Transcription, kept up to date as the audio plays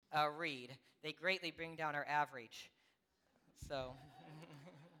read. They greatly bring down our average. So,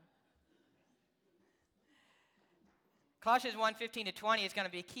 Colossians 1:15-20 is going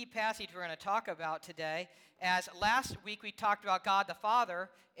to be a key passage we're going to talk about today. As last week we talked about God the Father,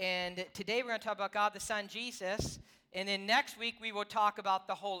 and today we're going to talk about God the Son, Jesus, and then next week we will talk about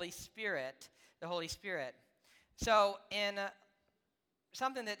the Holy Spirit, the Holy Spirit. So, in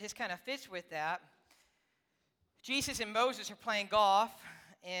something that just kind of fits with that, Jesus and Moses are playing golf,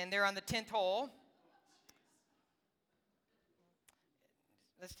 and they're on the 10th hole.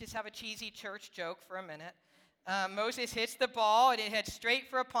 Let's just have a cheesy church joke for a minute. Moses hits the ball, and it heads straight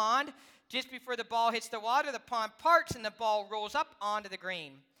for a pond. Just before the ball hits the water, the pond parts, and the ball rolls up onto the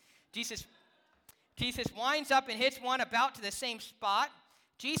green. Jesus winds up and hits one about to the same spot.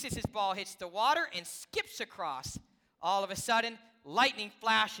 Jesus' ball hits the water and skips across. All of a sudden, lightning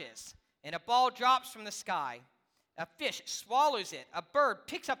flashes, and a ball drops from the sky. A fish swallows it. A bird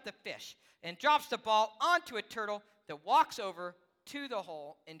picks up the fish and drops the ball onto a turtle that walks over to the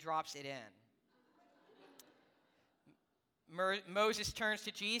hole and drops it in. Moses turns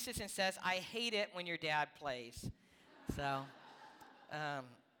to Jesus and says, "I hate it when your dad plays." So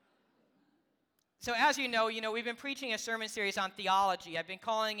as you know, we've been preaching a sermon series on theology. I've been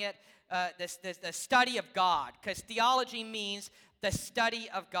calling it the study of God, because theology means the study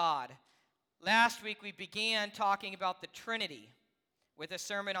of God. Last week we began talking about the Trinity with a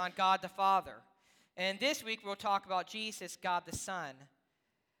sermon on God the Father. And this week we'll talk about Jesus, God the Son.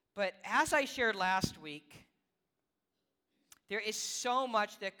 But as I shared last week, there is so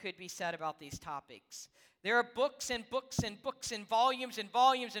much that could be said about these topics. There are books and books and books and volumes and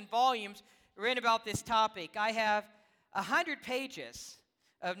volumes and volumes written about this topic. I have 100 pages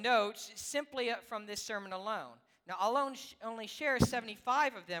of notes simply from this sermon alone. Now, I'll only share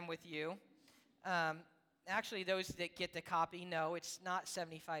 75 of them with you. Actually, those that get the copy know it's not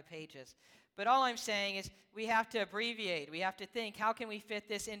 75 pages. But all I'm saying is we have to abbreviate. We have to think, how can we fit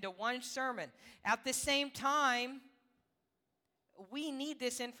this into one sermon? At the same time, we need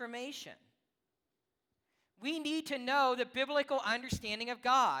this information. We need to know the biblical understanding of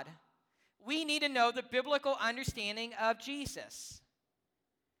God. We need to know the biblical understanding of Jesus.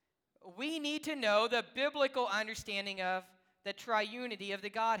 We need to know the biblical understanding of the triunity of the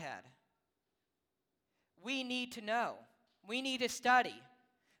Godhead. We need to know. We need to study.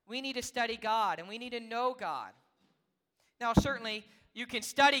 We need to study God, and we need to know God. Now, certainly, you can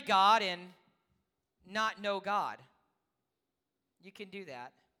study God and not know God. You can do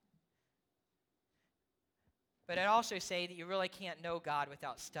that. But I'd also say that you really can't know God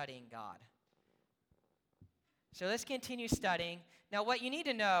without studying God. So let's continue studying. Now, what you need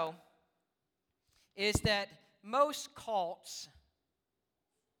to know is that most cults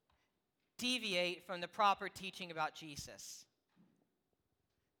deviate from the proper teaching about Jesus,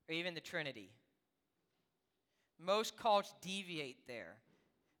 or even the Trinity. Most cults deviate there.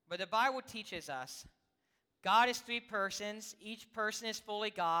 But the Bible teaches us God is three persons, each person is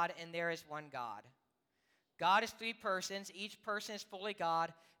fully God, and there is one God. God is three persons, each person is fully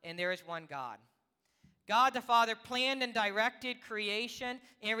God, and there is one God. God the Father planned and directed creation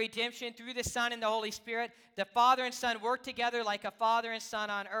and redemption through the Son and the Holy Spirit. The Father and Son work together like a father and son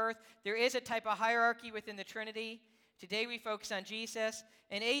on earth. There is a type of hierarchy within the Trinity. Today we focus on Jesus.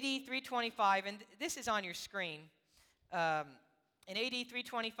 In AD 325, and this is on your screen, in AD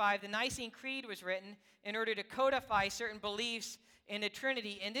 325, the Nicene Creed was written in order to codify certain beliefs in the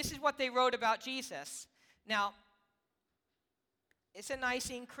Trinity, and this is what they wrote about Jesus. Now, it's a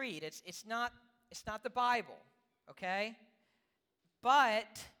Nicene Creed. It's not the Bible, okay?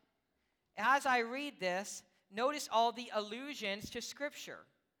 But as I read this, notice all the allusions to Scripture.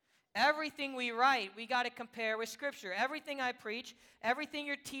 Everything we write, we got to compare with Scripture. Everything I preach, everything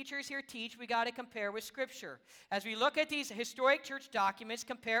your teachers here teach, we got to compare with Scripture. As we look at these historic church documents,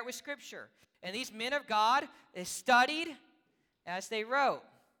 compare it with Scripture. And these men of God, they studied as they wrote.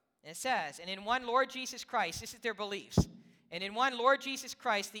 And it says, and in one Lord Jesus Christ, this is their beliefs, and in one Lord Jesus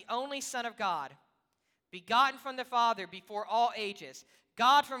Christ, the only Son of God, begotten from the Father before all ages,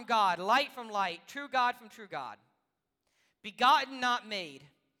 God from God, light from light, true God from true God, begotten, not made,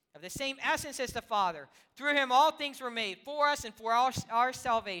 of the same essence as the Father. Through him all things were made, for us and for our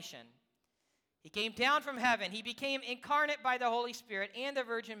salvation. He came down from heaven. He became incarnate by the Holy Spirit and the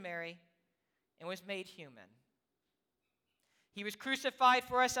Virgin Mary and was made human. He was crucified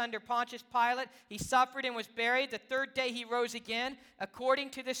for us under Pontius Pilate. He suffered and was buried. The third day he rose again, according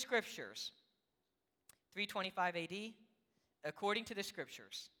to the Scriptures. 325 AD, according to the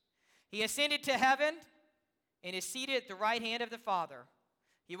Scriptures. He ascended to heaven and is seated at the right hand of the Father.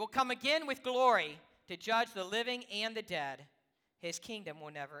 He will come again with glory to judge the living and the dead, his kingdom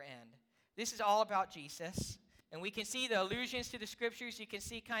will never end. This is all about Jesus. And we can see the allusions to the scriptures. You can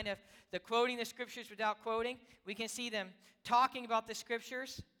see kind of the quoting the scriptures without quoting. We can see them talking about the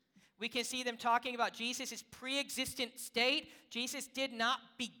scriptures. We can see them talking about Jesus' pre-existent state. Jesus did not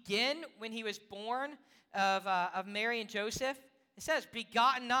begin when he was born of Mary and Joseph. It says,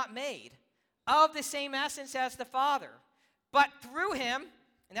 begotten, not made, of the same essence as the Father. But through him,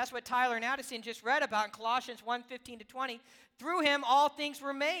 and that's what Tyler and Addison just read about in Colossians 1:15-20, through him all things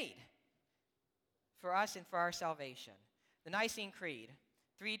were made for us and for our salvation. The Nicene Creed,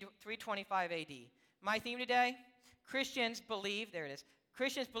 325 AD. My theme today, Christians believe, there it is,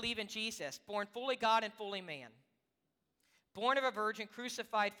 Christians believe in Jesus, born fully God and fully man. Born of a virgin,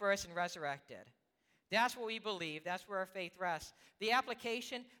 crucified for us and resurrected. That's what we believe. That's where our faith rests. The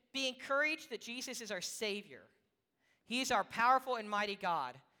application, be encouraged that Jesus is our Savior. He's our powerful and mighty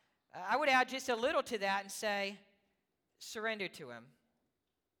God. I would add just a little to that and say, surrender to him.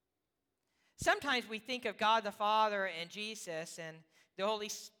 Sometimes we think of God the Father and Jesus and the Holy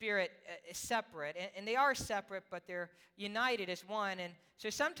Spirit is separate. And they are separate, but they're united as one. And so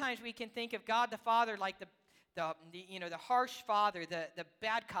sometimes we can think of God the Father like the harsh father, the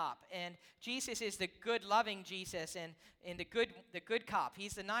bad cop. And Jesus is the good, loving Jesus and the good cop.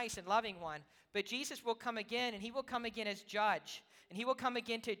 He's the nice and loving one. But Jesus will come again, and he will come again as judge. And he will come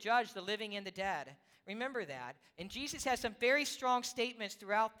again to judge the living and the dead. Remember that. And Jesus has some very strong statements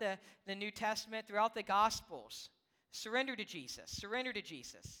throughout the New Testament, throughout the Gospels. Surrender to Jesus. Surrender to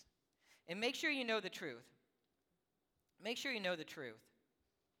Jesus. And make sure you know the truth. Make sure you know the truth.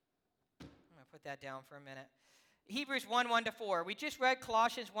 I'm going to put that down for a minute. Hebrews 1:1-4. We just read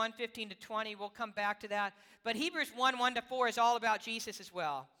Colossians 1:15-20. We'll come back to that. But Hebrews 1:1-4 is all about Jesus as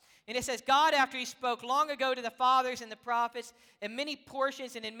well. And it says, God, after he spoke long ago to the fathers and the prophets in many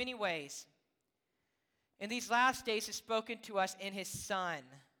portions and in many ways, in these last days has spoken to us in his Son,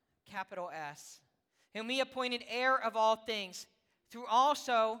 capital S, whom he appointed heir of all things, through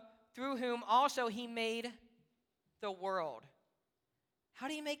whom also he made the world. How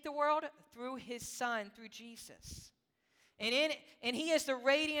do you make the world? Through his Son, through Jesus. And he is the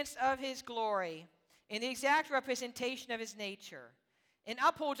radiance of his glory and the exact representation of his nature, and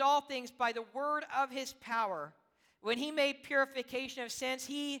upholds all things by the word of his power. When he made purification of sins,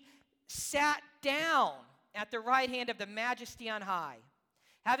 he sat down at the right hand of the majesty on high,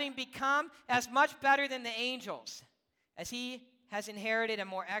 having become as much better than the angels, as he has inherited a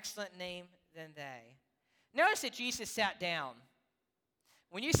more excellent name than they. Notice that Jesus sat down.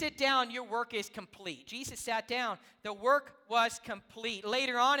 When you sit down, your work is complete. Jesus sat down. The work was complete.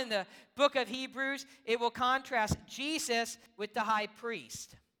 Later on in the book of Hebrews, it will contrast Jesus with the high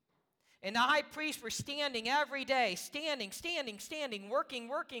priest. And the high priests were standing every day, standing, working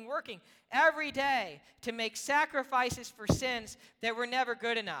every day to make sacrifices for sins that were never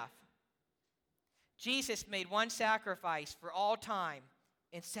good enough. Jesus made one sacrifice for all time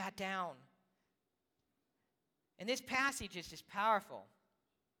and sat down. And this passage is just powerful.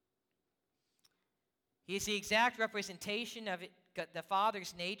 He is the exact representation of the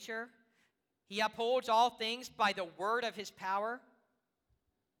Father's nature. He upholds all things by the word of his power.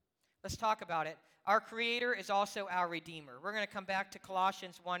 Let's talk about it. Our Creator is also our Redeemer. We're going to come back to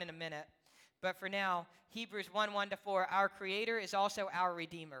Colossians 1 in a minute. But for now, Hebrews 1:1-4, our Creator is also our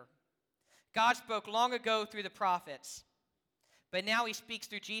Redeemer. God spoke long ago through the prophets, but now he speaks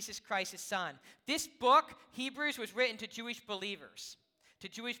through Jesus Christ, his Son. This book, Hebrews, was written to Jewish believers.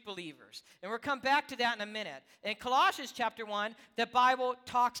 And we'll come back to that in a minute. In Colossians chapter 1, the Bible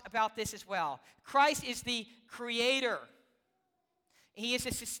talks about this as well. Christ is the creator. He is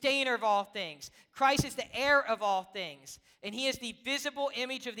the sustainer of all things. Christ is the heir of all things. And he is the visible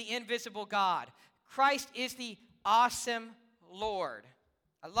image of the invisible God. Christ is the awesome Lord.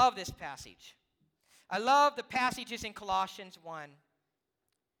 I love this passage. I love the passages in Colossians 1.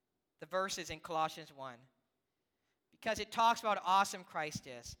 The verses in Colossians 1. Because it talks about how awesome Christ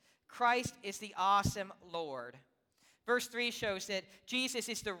is. Christ is the awesome Lord. Verse 3 shows that Jesus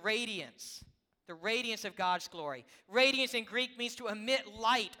is the radiance of God's glory. Radiance in Greek means to emit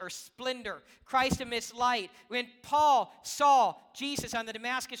light or splendor. Christ emits light. When Paul saw Jesus on the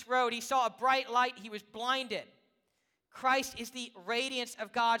Damascus road, he saw a bright light, he was blinded. Christ is the radiance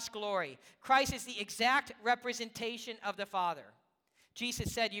of God's glory. Christ is the exact representation of the Father.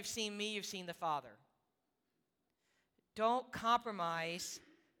 Jesus said, "You've seen me, you've seen the Father." Don't compromise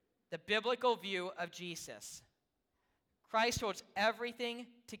the biblical view of Jesus. Christ holds everything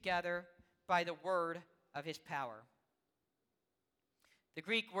together by the word of his power. The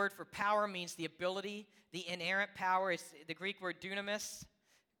Greek word for power means the ability, the inerrant power. Is the Greek word dunamis.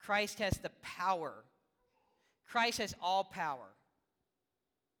 Christ has the power. Christ has all power.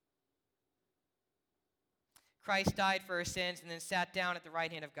 Christ died for our sins and then sat down at the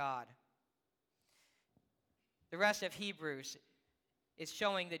right hand of God. The rest of Hebrews is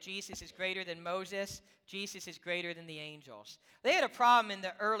showing that Jesus is greater than Moses. Jesus is greater than the angels. They had a problem in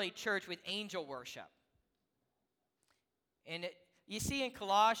the early church with angel worship. And you see in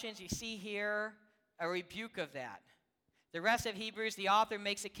Colossians, you see here a rebuke of that. The rest of Hebrews, the author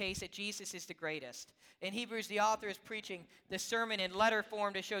makes a case that Jesus is the greatest. In Hebrews, the author is preaching the sermon in letter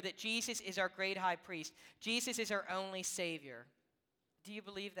form to show that Jesus is our great high priest. Jesus is our only Savior. Do you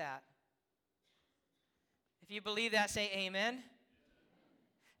believe that? If you believe that, say amen.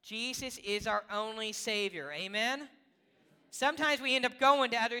 Jesus is our only Savior. Amen? Sometimes we end up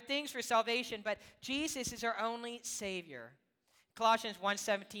going to other things for salvation, but Jesus is our only Savior. Colossians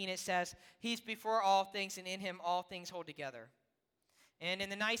 1:17, it says, He's before all things, and in Him all things hold together. And in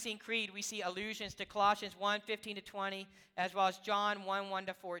the Nicene Creed, we see allusions to Colossians 1:15-20, as well as John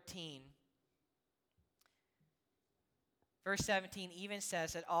 1:1-14. Verse 17 even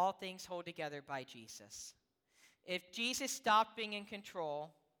says that all things hold together by Jesus. If Jesus stopped being in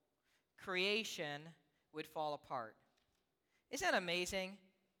control, creation would fall apart. Isn't that amazing?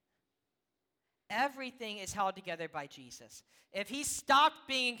 Everything is held together by Jesus. If He stopped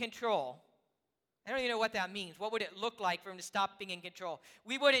being in control, I don't even know what that means. What would it look like for Him to stop being in control?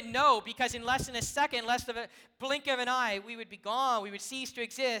 We wouldn't know, because in less than a second, less than a blink of an eye, we would be gone. We would cease to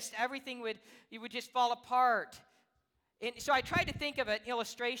exist. Everything would just fall apart. And so I tried to think of an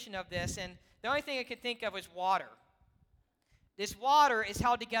illustration of this, and the only thing I could think of was water. This water is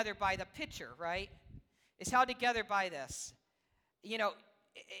held together by the pitcher, right? It's held together by this. You know,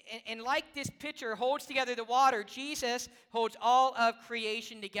 and like this pitcher holds together the water, Jesus holds all of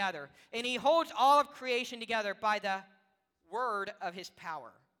creation together. And He holds all of creation together by the word of His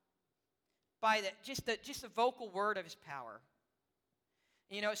power. By just the vocal word of His power.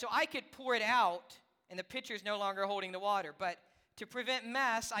 You know, so I could pour it out, and the pitcher's no longer holding the water. But to prevent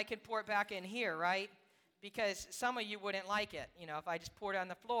mess, I could pour it back in here, right? Because some of you wouldn't like it, you know, if I just poured it on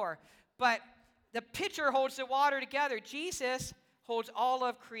the floor. But the pitcher holds the water together. Jesus holds all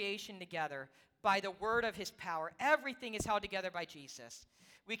of creation together by the word of His power. Everything is held together by Jesus.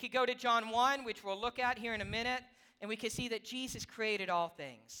 We could go to John 1, which we'll look at here in a minute, and we can see that Jesus created all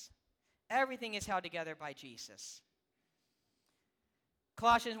things. Everything is held together by Jesus.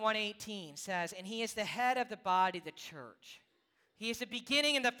 Colossians 1:18 says, and He is the head of the body, the church. He is the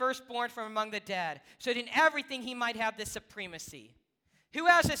beginning and the firstborn from among the dead, so that in everything He might have the supremacy. Who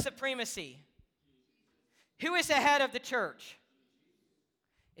has the supremacy? Who is the head of the church?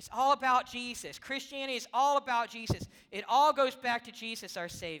 It's all about Jesus. Christianity is all about Jesus. It all goes back to Jesus, our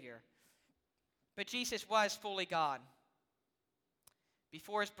Savior. But Jesus was fully God.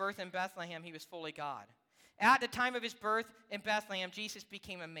 Before His birth in Bethlehem, He was fully God. At the time of His birth in Bethlehem, Jesus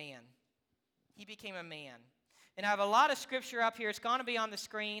became a man. He became a man. And I have a lot of scripture up here. It's going to be on the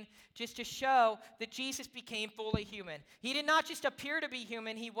screen just to show that Jesus became fully human. He did not just appear to be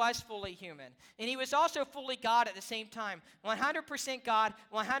human. He was fully human. And He was also fully God at the same time. 100% God,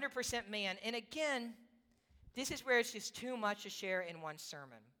 100% man. And again, this is where it's just too much to share in one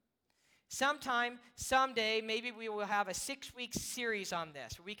sermon. Sometime, someday, maybe we will have a 6-week series on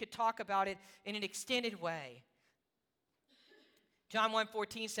this, where we could talk about it in an extended way. John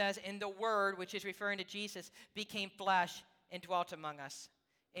 1:14 says, and the Word, which is referring to Jesus, became flesh and dwelt among us.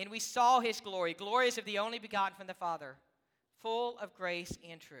 And we saw His glory, glories of the only begotten from the Father, full of grace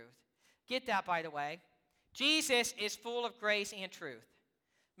and truth. Get that, by the way. Jesus is full of grace and truth.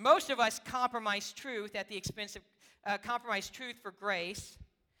 Most of us compromise truth at the expense of, compromise truth for grace,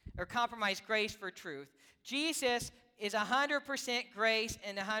 or compromise grace for truth. Jesus is 100% grace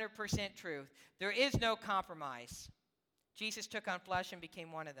and 100% truth. There is no compromise. Jesus took on flesh and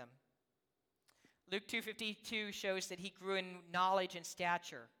became one of them. Luke 2:52 shows that He grew in knowledge and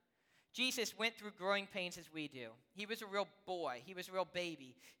stature. Jesus went through growing pains as we do. He was a real boy. He was a real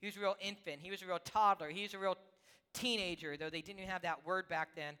baby. He was a real infant. He was a real toddler. He was a real teenager, though they didn't even have that word back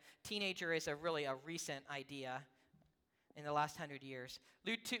then. Teenager is really a recent idea in the last 100 years.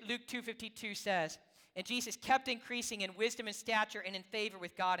 Luke 2:52 says, and Jesus kept increasing in wisdom and stature and in favor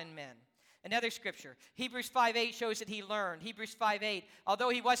with God and men. Another scripture, Hebrews 5:8 shows that He learned. Hebrews 5:8, although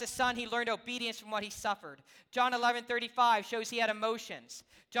He was a son, He learned obedience from what He suffered. John 11:35 shows He had emotions.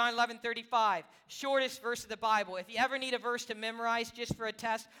 John 11:35, shortest verse of the Bible. If you ever need a verse to memorize just for a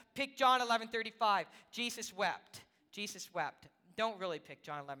test, pick John 11:35. Jesus wept. Jesus wept. Don't really pick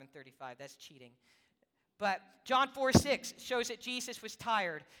John 11:35. That's cheating. But John 4:6 shows that Jesus was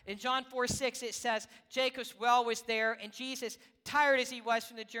tired. In John 4:6 it says, Jacob's well was there, and Jesus, tired as He was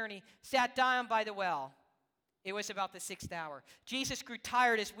from the journey, sat down by the well. It was about the 6th hour. Jesus grew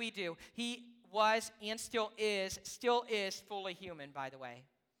tired as we do. He was and still is fully human, by the way.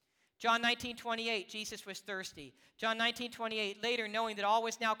 John 19:28, Jesus was thirsty. John 19:28, later knowing that all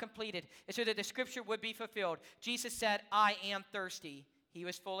was now completed, and so that the scripture would be fulfilled, Jesus said, I am thirsty. He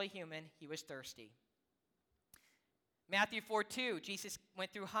was fully human. He was thirsty. Matthew 4:2, Jesus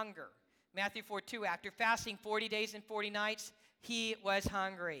went through hunger. Matthew 4:2, after fasting 40 days and 40 nights, he was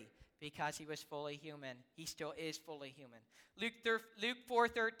hungry because he was fully human. He still is fully human. Luke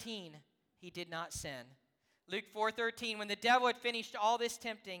 4:13, he did not sin. Luke 4:13, when the devil had finished all this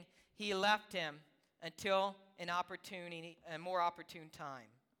tempting, he left him until a more opportune time.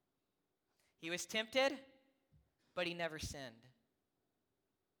 He was tempted, but he never sinned.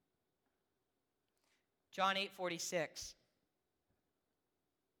 John 8:46,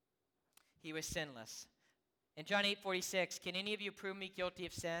 he was sinless. In John 8:46, can any of you prove me guilty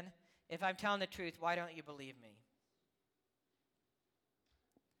of sin? If I'm telling the truth, why don't you believe me?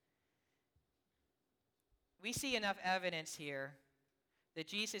 We see enough evidence here that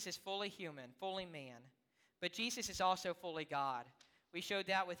Jesus is fully human, fully man, but Jesus is also fully God. We showed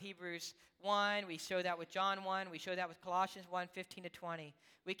that with Hebrews 1, we showed that with John 1, we showed that with Colossians 1:15-20.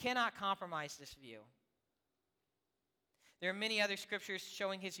 We cannot compromise this view. There are many other scriptures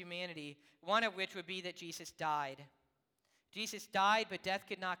showing his humanity, one of which would be that Jesus died. Jesus died, but death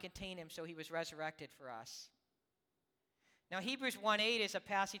could not contain him, so he was resurrected for us. Now, Hebrews 1:8 is a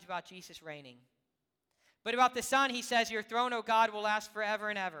passage about Jesus reigning. But about the Son, he says, your throne, O God, will last forever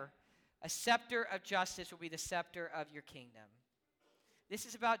and ever. A scepter of justice will be the scepter of your kingdom. This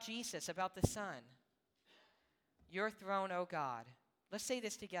is about Jesus, about the Son. Your throne, O God. Let's say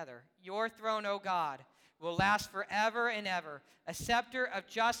this together. Your throne, O God, will last forever and ever. A scepter of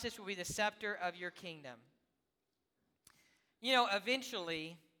justice will be the scepter of your kingdom. You know,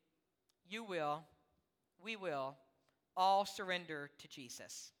 eventually, we will all surrender to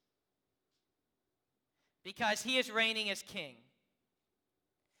Jesus, because he is reigning as king.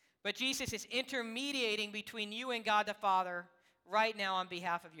 But Jesus is intermediating between you and God the Father right now on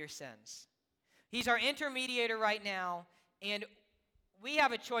behalf of your sins. He's our intermediator right now, and we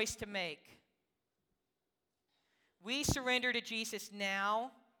have a choice to make. We surrender to Jesus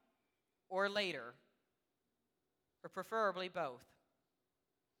now or later, or preferably both.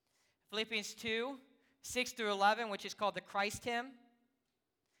 Philippians 2:6-11, which is called the Christ hymn,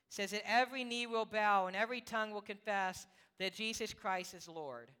 says that every knee will bow and every tongue will confess that Jesus Christ is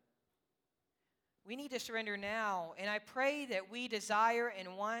Lord. We need to surrender now, and I pray that we desire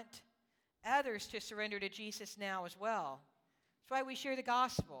and want others to surrender to Jesus now as well. That's why we share the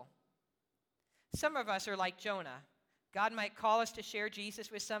gospel. Some of us are like Jonah. God might call us to share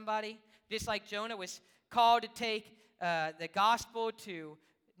Jesus with somebody, just like Jonah was called to take the gospel to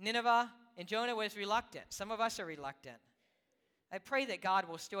Nineveh, and Jonah was reluctant. Some of us are reluctant. I pray that God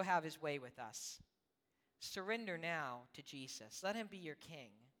will still have his way with us. Surrender now to Jesus. Let him be your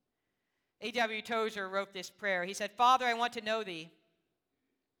king. A.W. Tozer wrote this prayer. He said, Father, I want to know thee,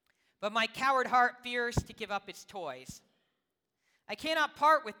 but my coward heart fears to give up its toys. I cannot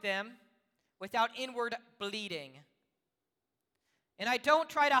part with them without inward bleeding. And I don't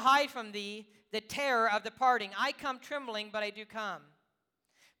try to hide from thee the terror of the parting. I come trembling, but I do come.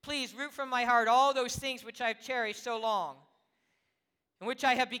 Please root from my heart all those things which I have cherished so long, in which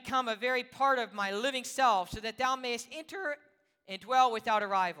I have become a very part of my living self, so that thou mayest enter and dwell without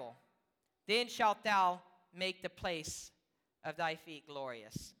arrival. Then shalt thou make the place of thy feet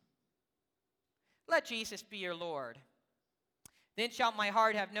glorious. Let Jesus be your Lord. Then shall my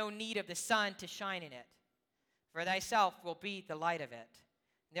heart have no need of the sun to shine in it, for thyself will be the light of it.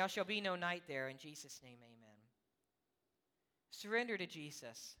 And there shall be no night there. In Jesus' name, amen. Surrender to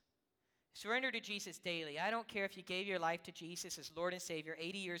Jesus. Surrender to Jesus daily. I don't care if you gave your life to Jesus as Lord and Savior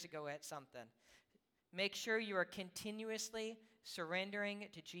 80 years ago at something. Make sure you are continuously surrendering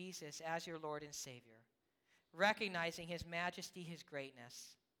to Jesus as your Lord and Savior, recognizing his majesty, his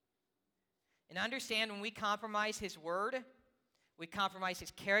greatness. And understand, when we compromise his word, we compromise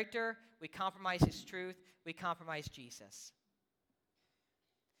his character, we compromise his truth, we compromise Jesus.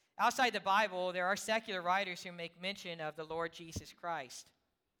 Outside the Bible, there are secular writers who make mention of the Lord Jesus Christ.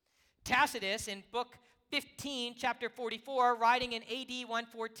 Tacitus, in book 15, chapter 44, writing in AD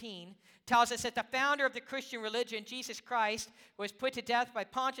 114, tells us that the founder of the Christian religion, Jesus Christ, was put to death by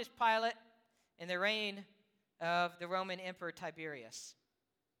Pontius Pilate in the reign of the Roman Emperor Tiberius.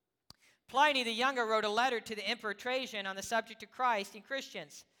 Pliny the Younger wrote a letter to the Emperor Trajan on the subject of Christ and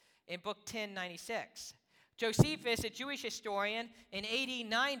Christians in book 1096. Josephus, a Jewish historian, in AD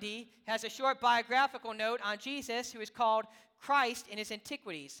 90, has a short biographical note on Jesus, who is called Christ in his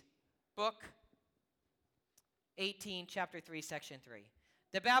Antiquities, book 18, chapter 3, section 3.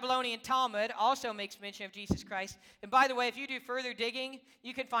 The Babylonian Talmud also makes mention of Jesus Christ. And by the way, if you do further digging,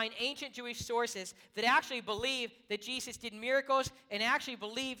 you can find ancient Jewish sources that actually believe that Jesus did miracles and actually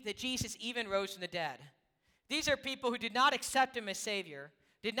believe that Jesus even rose from the dead. These are people who did not accept him as Savior,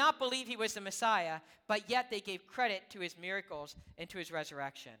 did not believe he was the Messiah, but yet they gave credit to his miracles and to his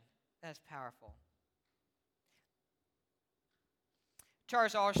resurrection. That's powerful.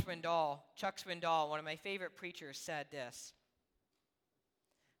 Charles R. Swindoll, Chuck Swindoll, one of my favorite preachers, said this: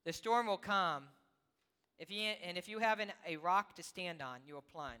 "The storm will come, and if you have a rock to stand on, you will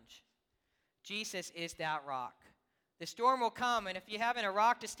plunge. Jesus is that rock. The storm will come, and if you haven't a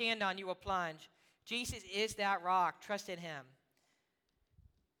rock to stand on, you will plunge. Jesus is that rock. Trust in him."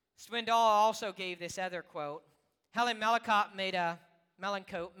 Swindoll also gave this other quote. Helen Mellencamp made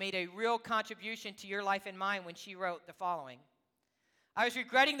a real contribution to your life and mine when she wrote the following: "I was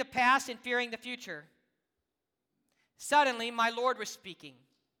regretting the past and fearing the future. Suddenly, my Lord was speaking.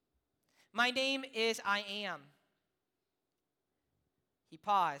 My name is I Am." He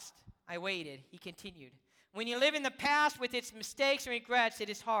paused. I waited. He continued. "When you live in the past with its mistakes and regrets, it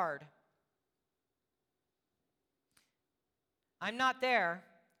is hard. I'm not there.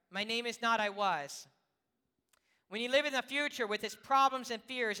 My name is not I was. When you live in the future with its problems and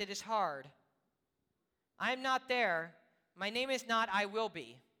fears, it is hard. I am not there. My name is not I will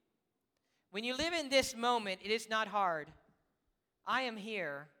be. When you live in this moment, it is not hard. I am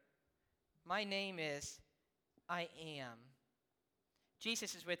here. My name is I Am."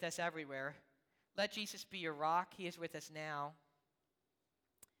 Jesus is with us everywhere. Let Jesus be your rock. He is with us now.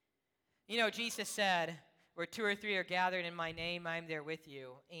 You know, Jesus said, "Where 2 or 3 are gathered in my name, I am there with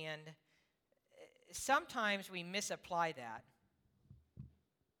you." And sometimes we misapply that.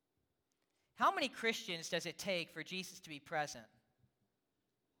 How many Christians does it take for Jesus to be present?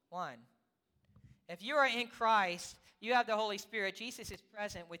 One. If you are in Christ, you have the Holy Spirit. Jesus is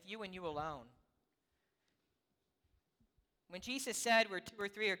present with you and you alone. When Jesus said, "Where 2 or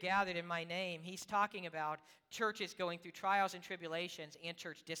 3 are gathered in my name," he's talking about churches going through trials and tribulations and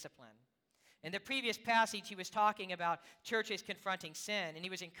church discipline. In the previous passage, he was talking about churches confronting sin, and he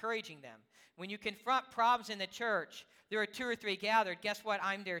was encouraging them. When you confront problems in the church, there are 2 or 3 gathered. Guess what?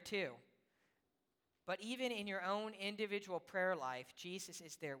 I'm there too. But even in your own individual prayer life, Jesus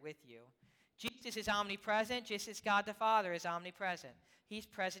is there with you. Jesus is omnipresent, just as God the Father is omnipresent. He's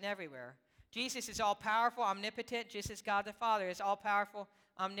present everywhere. Jesus is all-powerful, omnipotent, just as God the Father is all-powerful,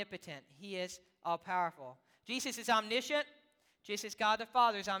 omnipotent. He is all-powerful. Jesus is omniscient, just as God the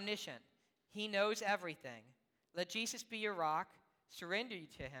Father is omniscient. He knows everything. Let Jesus be your rock. Surrender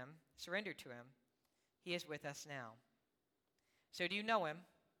to him. He is with us now. So do you know him?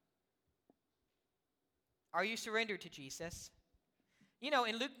 Are you surrendered to Jesus? You know,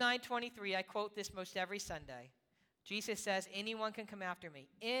 in Luke 9:23, I quote this most every Sunday. Jesus says, "Anyone can come after me."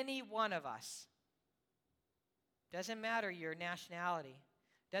 Any one of us. Doesn't matter your nationality.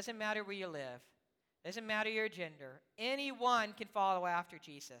 Doesn't matter where you live. Doesn't matter your gender. Anyone can follow after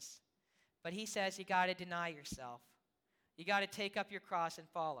Jesus. But he says you got to deny yourself. You got to take up your cross and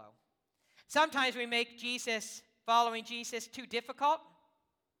follow. Sometimes we make following Jesus too difficult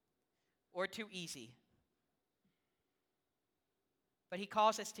or too easy. But he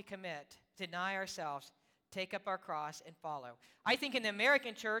calls us to commit, deny ourselves, take up our cross, and follow. I think in the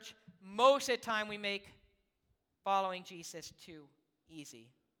American church, most of the time we make following Jesus too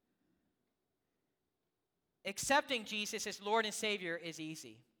easy. Accepting Jesus as Lord and Savior is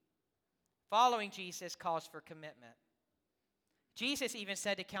easy. Following Jesus calls for commitment. Jesus even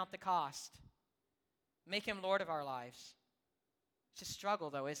said to count the cost. Make him Lord of our lives. It's a struggle,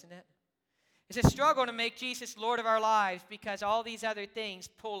 though, isn't it? It's a struggle to make Jesus Lord of our lives because all these other things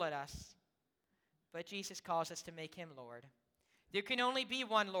pull at us. But Jesus calls us to make him Lord. There can only be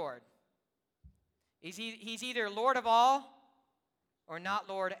one Lord. He's either Lord of all or not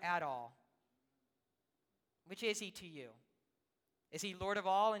Lord at all. Which is he to you? Is he Lord of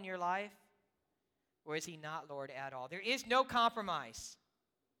all in your life? Or is he not Lord at all? There is no compromise.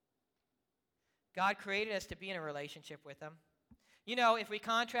 God created us to be in a relationship with him. You know, if we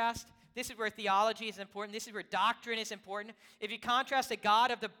contrast, this is where theology is important. This is where doctrine is important. If you contrast the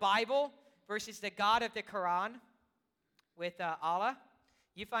God of the Bible versus the God of the Quran with Allah,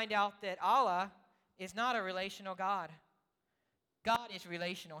 you find out that Allah is not a relational God. God is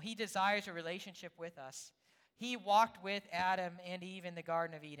relational. He desires a relationship with us. He walked with Adam and Eve in the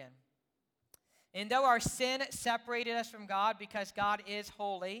Garden of Eden. And though our sin separated us from God because God is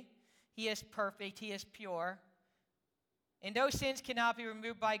holy, he is perfect, he is pure, and those sins cannot be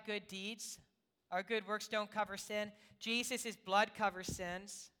removed by good deeds. Our good works don't cover sin. Jesus' blood covers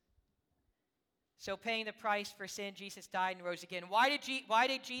sins. So paying the price for sin, Jesus died and rose again. Why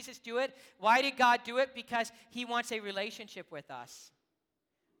did Jesus do it? Why did God do it? Because he wants a relationship with us.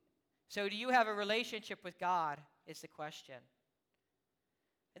 So do you have a relationship with God is the question.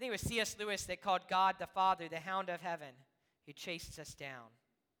 I think it was C.S. Lewis that called God the Father, the hound of heaven, who chases us down.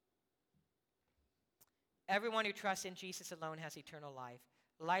 Everyone who trusts in Jesus alone has eternal life.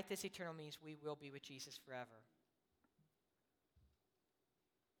 Life that's eternal means we will be with Jesus forever.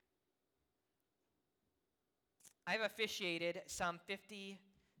 I've officiated some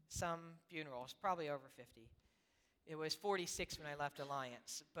funerals, probably over 50. It was 46 when I left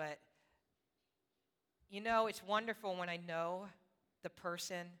Alliance. But, it's wonderful when I know the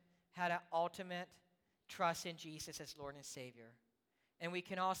person had an ultimate trust in Jesus as Lord and Savior. And we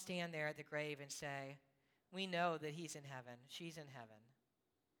can all stand there at the grave and say, we know that he's in heaven, she's in heaven.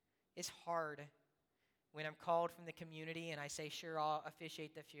 It's hard when I'm called from the community and I say, sure, I'll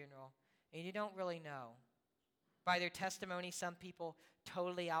officiate the funeral. And you don't really know. By their testimony, some people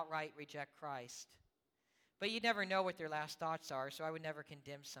totally outright reject Christ. But you never know what their last thoughts are, so I would never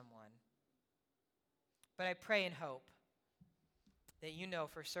condemn someone. But I pray and hope that you know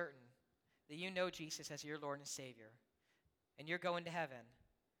for certain that you know Jesus as your Lord and Savior, and you're going to heaven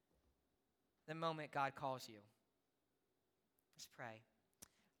the moment God calls you. Let's pray.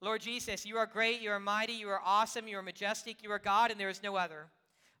 Lord Jesus, you are great, you are mighty, you are awesome, you are majestic, you are God, and there is no other.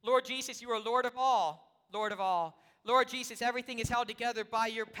 Lord Jesus, you are Lord of all. Lord of all. Lord Jesus, everything is held together by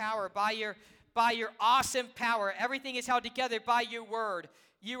your power, by your awesome power. Everything is held together by your word.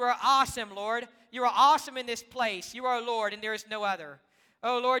 You are awesome, Lord. You are awesome in this place. You are Lord, and there is no other.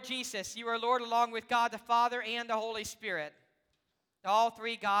 Oh, Lord Jesus, you are Lord along with God the Father and the Holy Spirit. All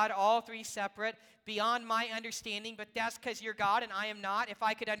three God, all three separate, beyond my understanding, but that's because you're God and I am not. If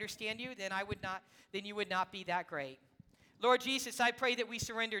I could understand you, then you would not be that great. Lord Jesus, I pray that we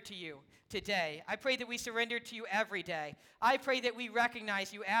surrender to you today. I pray that we surrender to you every day. I pray that we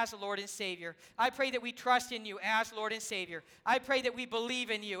recognize you as the Lord and Savior. I pray that we trust in you as Lord and Savior. I pray that we believe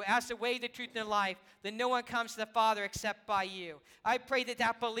in you as the way, the truth, and the life, that no one comes to the Father except by you. I pray that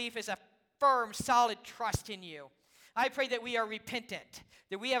that belief is a firm, solid trust in you. I pray that we are repentant,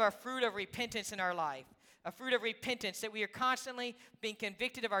 that we have a fruit of repentance in our life, a fruit of repentance, that we are constantly being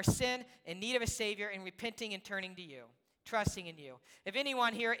convicted of our sin, in need of a Savior, and repenting and turning to you. Trusting in you. If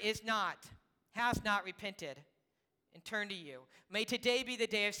anyone here has not repented and turned to you, may today be the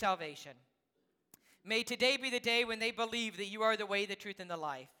day of salvation. May today be the day when they believe that you are the way, the truth, and the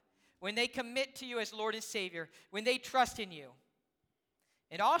life. When they commit to you as Lord and Savior. When they trust in you.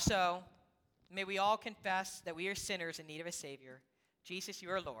 And also, may we all confess that we are sinners in need of a Savior. Jesus,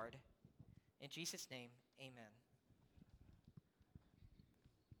 you are Lord. In Jesus' name, amen.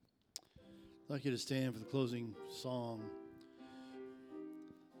 I'd like you to stand for the closing song.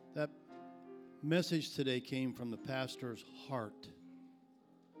 That message today came from the pastor's heart.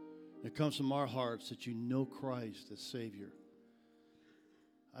 It comes from our hearts that you know Christ as Savior.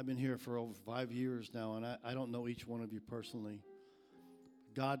 I've been here for over 5 years now, and I don't know each one of you personally.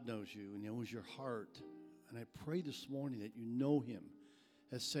 God knows you and knows your heart. And I pray this morning that you know him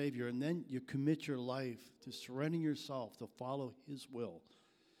as Savior, and then you commit your life to surrendering yourself to follow his will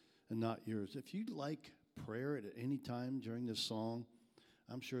and not yours. If you'd like prayer at any time during this song,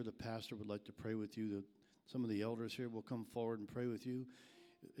 I'm sure the pastor would like to pray with you. Some of the elders here will come forward and pray with you.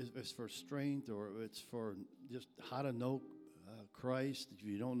 If it's for strength or if it's for just how to know Christ, if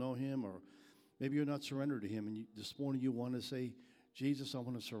you don't know him, or maybe you're not surrendered to him, and this morning you want to say, Jesus, I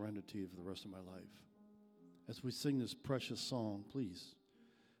want to surrender to you for the rest of my life. As we sing this precious song, please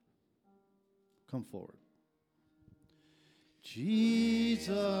come forward. Jesus,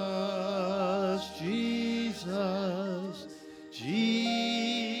 Jesus, Jesus,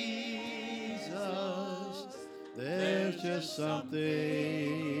 there's just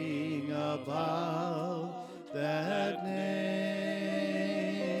something about that name.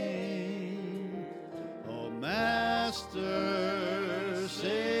 Oh, Master,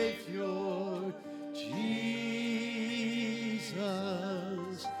 Savior, Jesus,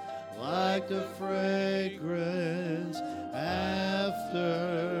 like the fragrance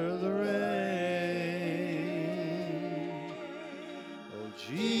after the rain. Oh,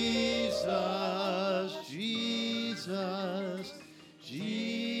 Jesus, Jesus,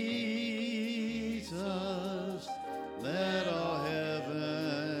 Jesus, let all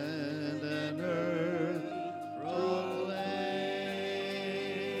heaven and earth proclaim.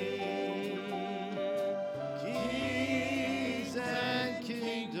 Kings and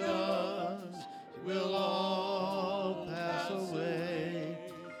kingdoms will all pass away,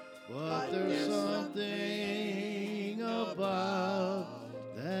 but there's something about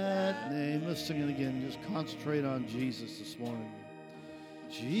that name. Let's sing it again. concentrate on Jesus this morning.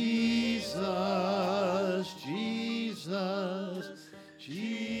 Jesus, Jesus,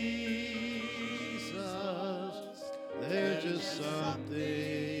 Jesus. There's just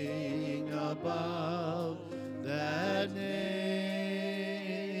something about that name.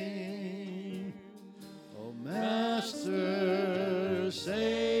 Oh, Master,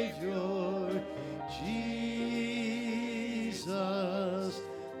 Savior, Jesus,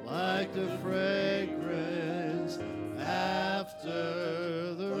 like the fragrance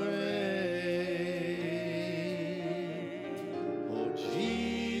after the rain. Oh,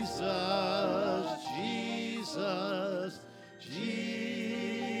 Jesus, Jesus, Jesus,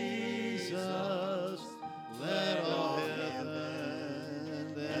 let all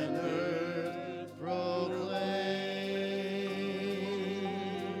heaven and earth proclaim.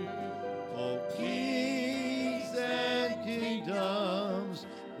 Oh, kings and kingdoms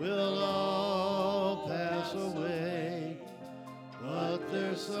will all pass away, but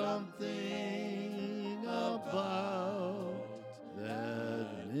there's something about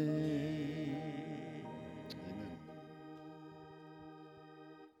that name. Amen.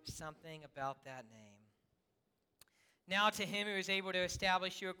 Something about that name. Now to him who is able to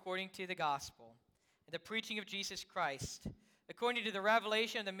establish you according to the gospel, and the preaching of Jesus Christ, according to the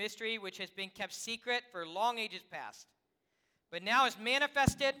revelation of the mystery which has been kept secret for long ages past, but now is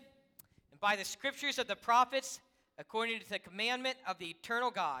manifested, and by the scriptures of the prophets, according to the commandment of the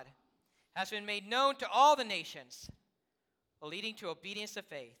eternal God, has been made known to all the nations, leading to obedience of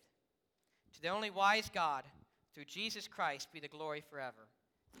faith. To the only wise God, through Jesus Christ, be the glory forever.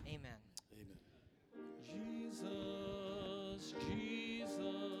 Amen. Amen. Jesus,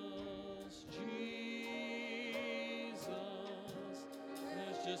 Jesus, Jesus,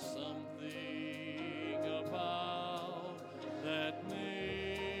 there's just